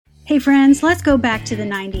Hey friends, let's go back to the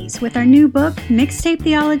 90s with our new book, Mixtape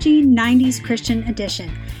Theology 90s Christian Edition.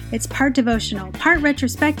 It's part devotional, part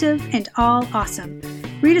retrospective, and all awesome.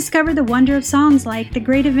 Rediscover the wonder of songs like The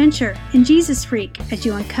Great Adventure and Jesus Freak as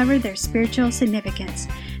you uncover their spiritual significance.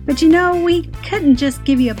 But you know, we couldn't just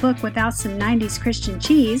give you a book without some 90s Christian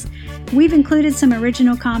cheese. We've included some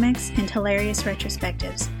original comics and hilarious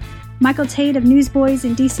retrospectives. Michael Tate of Newsboys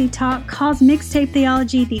and DC Talk calls Mixtape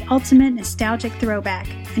Theology the ultimate nostalgic throwback,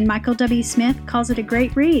 and Michael W. Smith calls it a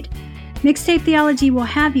great read. Mixtape Theology will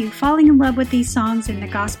have you falling in love with these songs and the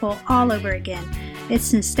gospel all over again.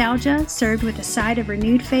 It's nostalgia served with a side of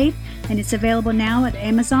renewed faith, and it's available now at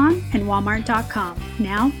Amazon and Walmart.com.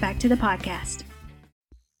 Now, back to the podcast.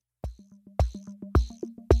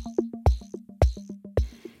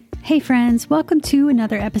 Hey friends, welcome to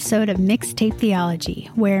another episode of Mixtape Theology,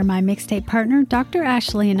 where my mixtape partner, Dr.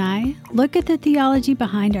 Ashley, and I look at the theology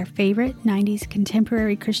behind our favorite 90s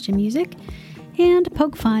contemporary Christian music and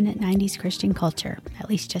poke fun at 90s Christian culture, at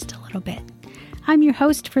least just a little bit. I'm your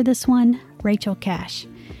host for this one, Rachel Cash.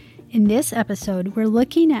 In this episode, we're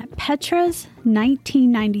looking at Petra's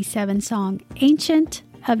 1997 song, Ancient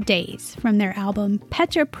of Days, from their album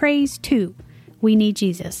Petra Praise 2, We Need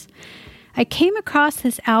Jesus. I came across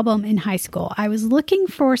this album in high school. I was looking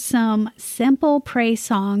for some simple praise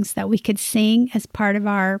songs that we could sing as part of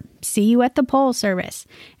our See You at the Pole service.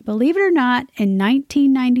 Believe it or not, in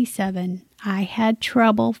 1997, I had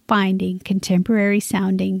trouble finding contemporary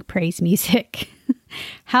sounding praise music.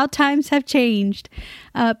 How times have changed.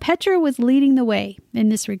 Petra was leading the way in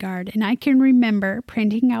this regard, and I can remember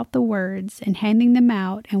printing out the words and handing them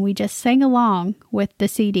out, and we just sang along with the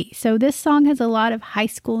CD. So this song has a lot of high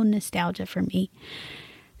school nostalgia for me.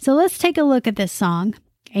 So let's take a look at this song,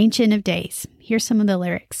 Ancient of Days. Here's some of the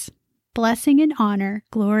lyrics. Blessing and honor,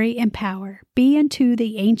 glory and power be unto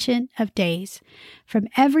the Ancient of Days. From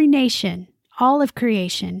every nation, all of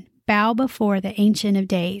creation, bow before the Ancient of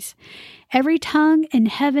Days. Every tongue in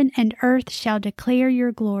heaven and earth shall declare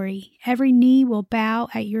your glory. Every knee will bow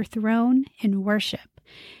at your throne in worship.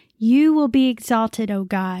 You will be exalted, O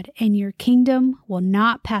God, and your kingdom will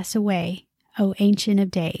not pass away, O Ancient of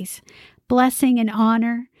Days. Blessing and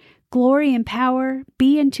honor, glory and power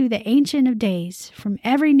be unto the Ancient of Days. From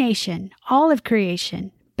every nation, all of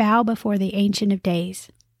creation, bow before the Ancient of Days.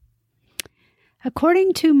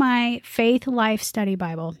 According to my Faith Life Study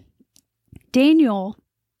Bible, Daniel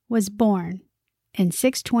was born in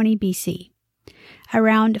 620 BC.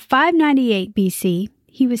 Around 598 BC,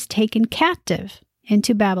 he was taken captive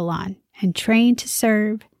into Babylon and trained to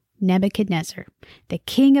serve Nebuchadnezzar, the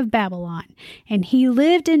king of Babylon, and he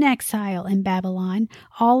lived in exile in Babylon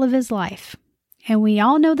all of his life. And we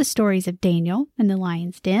all know the stories of Daniel in the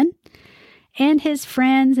lion's den and his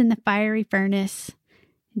friends in the fiery furnace.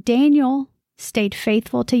 Daniel stayed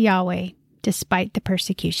faithful to Yahweh despite the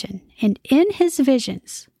persecution. And in his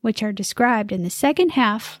visions, which are described in the second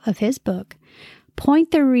half of his book, point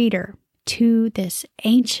the reader to this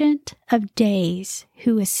Ancient of Days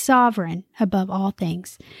who is sovereign above all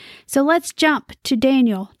things. So let's jump to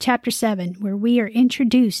Daniel chapter 7, where we are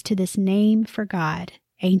introduced to this name for God,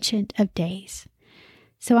 Ancient of Days.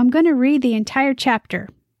 So I'm going to read the entire chapter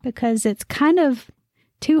because it's kind of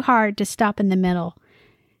too hard to stop in the middle.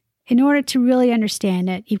 In order to really understand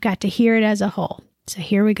it, you've got to hear it as a whole. So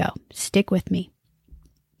here we go. Stick with me.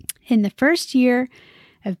 In the first year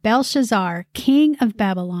of Belshazzar, king of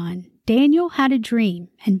Babylon, Daniel had a dream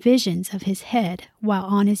and visions of his head while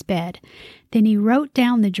on his bed. Then he wrote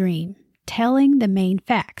down the dream, telling the main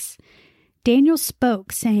facts. Daniel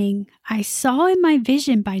spoke, saying, I saw in my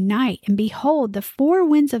vision by night, and behold, the four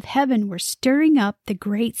winds of heaven were stirring up the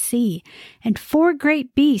great sea, and four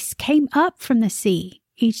great beasts came up from the sea,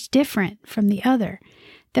 each different from the other.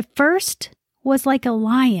 The first was like a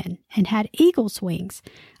lion and had eagle's wings.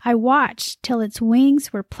 I watched till its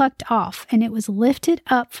wings were plucked off, and it was lifted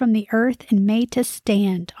up from the earth and made to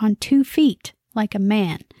stand on 2 feet like a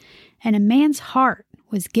man, and a man's heart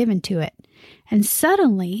was given to it. And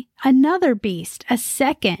suddenly another beast, a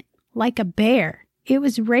second, like a bear. It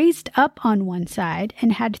was raised up on one side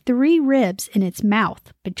and had 3 ribs in its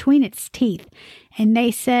mouth between its teeth. And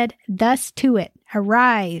they said thus to it,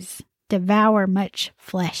 Arise, devour much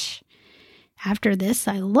flesh. After this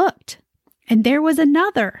I looked, and there was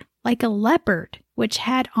another, like a leopard, which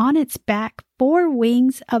had on its back 4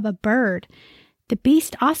 wings of a bird. The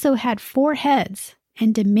beast also had 4 heads,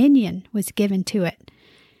 and dominion was given to it.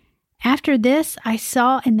 After this I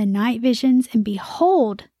saw in the night visions, and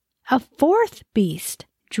behold, a 4th beast,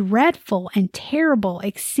 dreadful and terrible,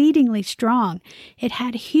 exceedingly strong. It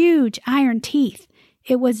had huge iron teeth.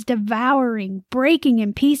 It was devouring, breaking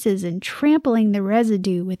in pieces, and trampling the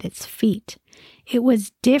residue with its feet. It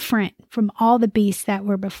was different from all the beasts that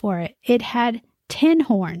were before it. It had 10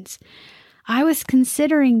 horns. I was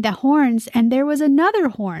considering the horns, and there was another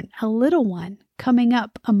horn, a little one, coming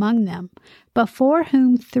up among them, before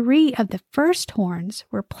whom 3 of the first horns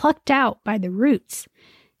were plucked out by the roots.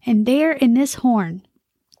 And there in this horn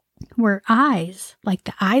were eyes like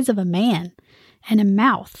the eyes of a man, and a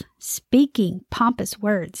mouth speaking pompous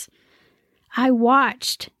words. I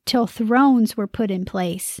watched till thrones were put in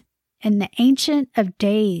place, and the Ancient of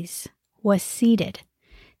Days was seated.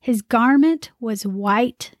 His garment was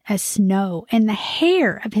white as snow, and the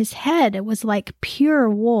hair of his head was like pure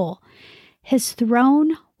wool. His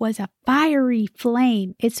throne was a fiery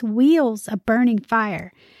flame, its wheels a burning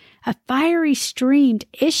fire. A fiery stream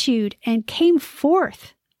issued and came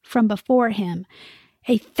forth from before him.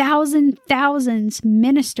 1,000 thousands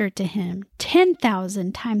ministered to him.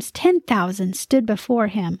 10,000 times 10,000 stood before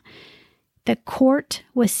him. The court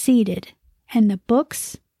was seated, and the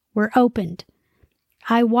books were opened.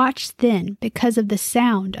 I watched then because of the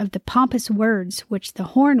sound of the pompous words which the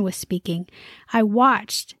horn was speaking. I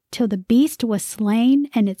watched till the beast was slain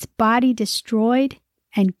and its body destroyed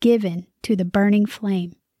and given to the burning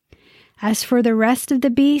flame. As for the rest of the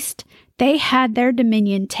beast, they had their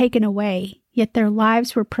dominion taken away, yet their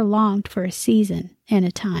lives were prolonged for a season and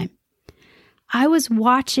a time. I was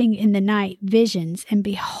watching in the night visions, and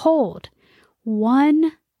behold,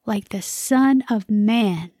 one like the Son of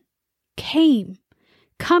Man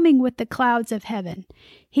coming with the clouds of heaven.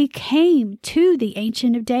 He came to the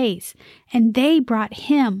Ancient of Days, and they brought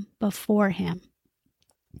him before him.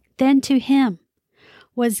 Then to him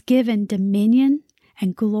was given dominion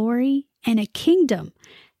and glory and a kingdom,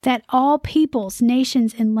 that all peoples,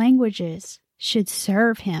 nations, and languages should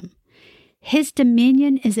serve him. His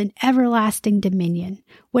dominion is an everlasting dominion,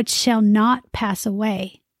 which shall not pass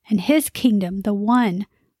away, and his kingdom the one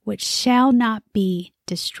which shall not be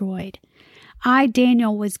destroyed. I,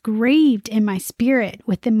 Daniel, was grieved in my spirit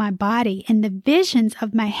within my body, and the visions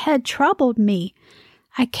of my head troubled me.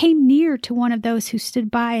 I came near to one of those who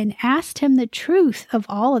stood by and asked him the truth of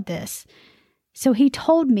all of this. So he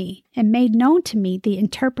told me and made known to me the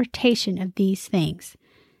interpretation of these things.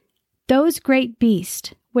 Those great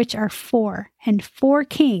beasts, which are 4, and 4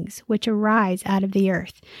 kings which arise out of the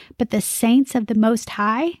earth, but the saints of the Most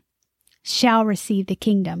High shall receive the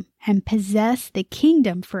kingdom and possess the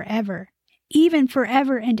kingdom forever, even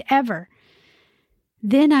forever and ever.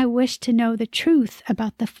 Then I wished to know the truth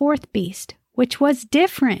about the 4th beast, which was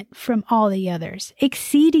different from all the others,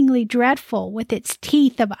 exceedingly dreadful, with its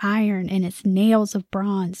teeth of iron and its nails of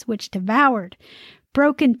bronze, which devoured,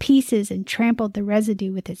 broke in pieces, and trampled the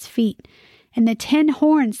residue with its feet, and the 10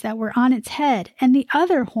 horns that were on its head, and the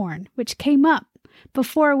other horn which came up,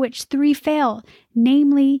 before which 3 fell,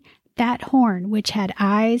 namely that horn which had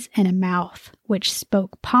eyes and a mouth, which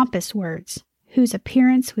spoke pompous words, whose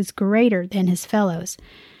appearance was greater than his fellows.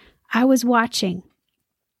 I was watching,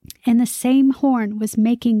 and the same horn was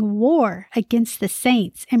making war against the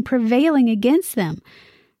saints and prevailing against them,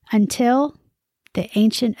 until the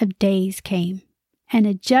Ancient of Days came, and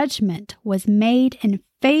a judgment was made in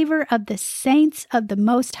favor of the saints of the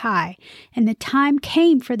Most High, and the time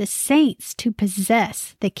came for the saints to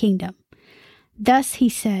possess the kingdom. Thus he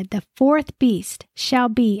said, the 4th beast shall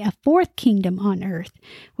be a 4th kingdom on earth,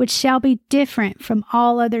 which shall be different from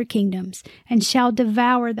all other kingdoms, and shall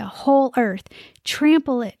devour the whole earth,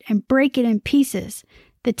 trample it, and break it in pieces.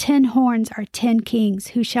 The 10 horns are 10 kings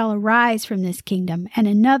who shall arise from this kingdom, and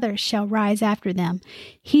another shall rise after them.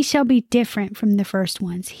 He shall be different from the first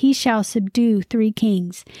ones. He shall subdue 3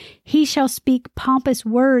 kings. He shall speak pompous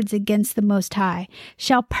words against the Most High,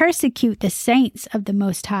 shall persecute the saints of the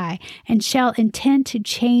Most High, and shall intend to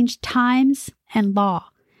change times and law.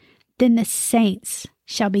 Then the saints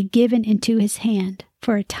shall be given into his hand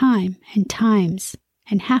for a time and times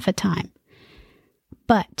and half a time.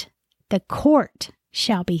 But the court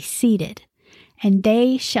shall be seated, and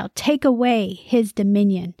they shall take away his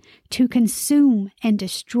dominion to consume and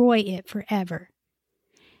destroy it forever.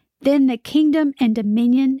 Then the kingdom and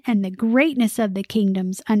dominion and the greatness of the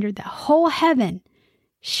kingdoms under the whole heaven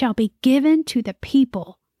shall be given to the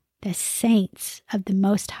people, the saints of the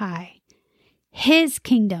Most High. His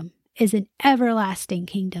kingdom is an everlasting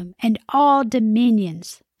kingdom, and all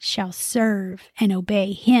dominions shall serve and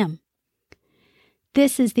obey him.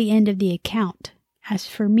 This is the end of the account. As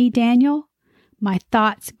for me, Daniel, my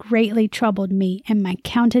thoughts greatly troubled me, and my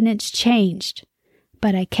countenance changed,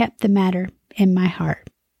 but I kept the matter in my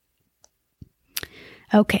heart.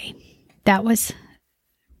 Okay, that was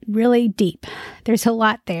really deep. There's a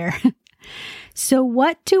lot there. So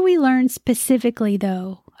what do we learn specifically,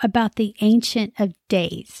 though, about the Ancient of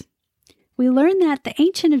Days? We learn that the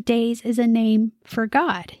Ancient of Days is a name for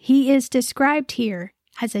God. He is described here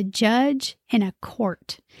as a judge in a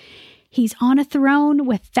court. He's on a throne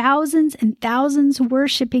with thousands and thousands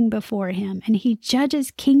worshiping before him, and he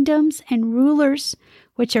judges kingdoms and rulers,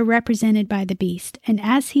 which are represented by the beast. And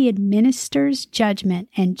as he administers judgment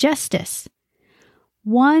and justice,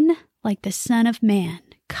 one like the Son of Man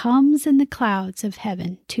comes in the clouds of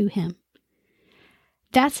heaven to him.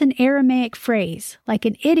 That's an Aramaic phrase, like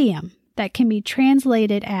an idiom, that can be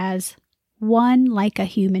translated as one like a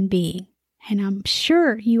human being. And I'm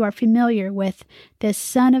sure you are familiar with this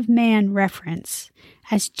Son of Man reference,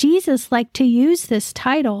 as Jesus liked to use this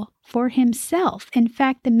title for himself. In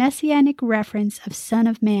fact, the messianic reference of Son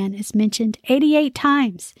of Man is mentioned 88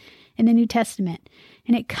 times in the New Testament,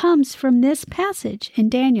 and it comes from this passage in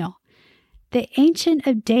Daniel. The Ancient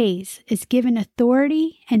of Days is given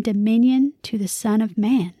authority and dominion to the Son of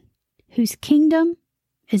Man, whose kingdom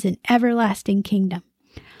is an everlasting kingdom.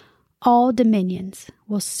 All dominions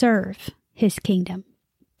will serve his kingdom.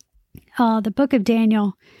 The book of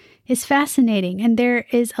Daniel is fascinating, and there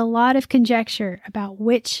is a lot of conjecture about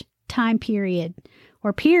which time period,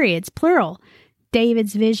 or periods, plural,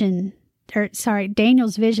 Daniel's vision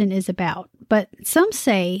is about. But some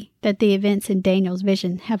say that the events in Daniel's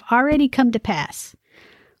vision have already come to pass,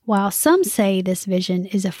 while some say this vision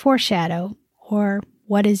is a foreshadow or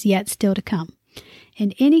what is yet still to come.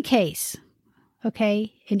 In any case,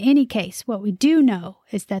 what we do know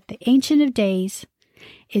is that the Ancient of Days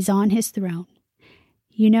is on his throne.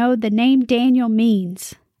 You know, the name Daniel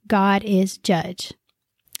means God is judge.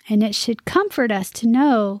 And it should comfort us to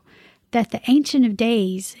know that the Ancient of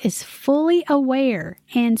Days is fully aware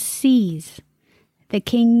and sees the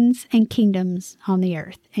kings and kingdoms on the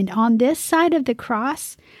earth. And on this side of the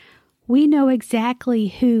cross, we know exactly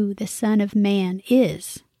who the Son of Man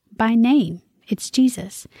is by name. It's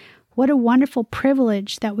Jesus. What a wonderful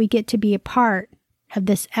privilege that we get to be a part of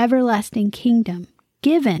this everlasting kingdom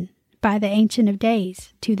given by the Ancient of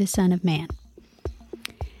Days to the Son of Man.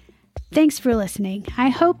 Thanks for listening. I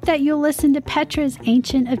hope that you'll listen to Petra's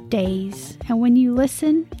Ancient of Days, and when you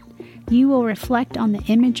listen, you will reflect on the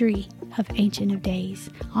imagery of Ancient of Days,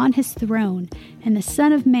 on his throne, and the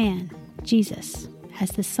Son of Man, Jesus.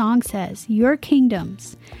 As the song says, your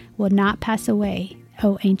kingdoms will not pass away,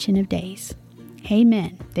 O Ancient of Days.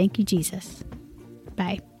 Amen. Thank you, Jesus.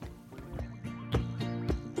 Bye.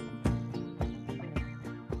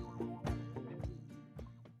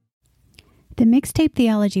 The Mixtape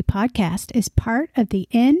Theology Podcast is part of the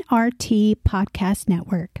NRT Podcast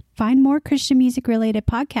Network. Find more Christian music-related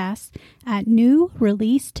podcasts at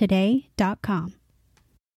newreleasetoday.com.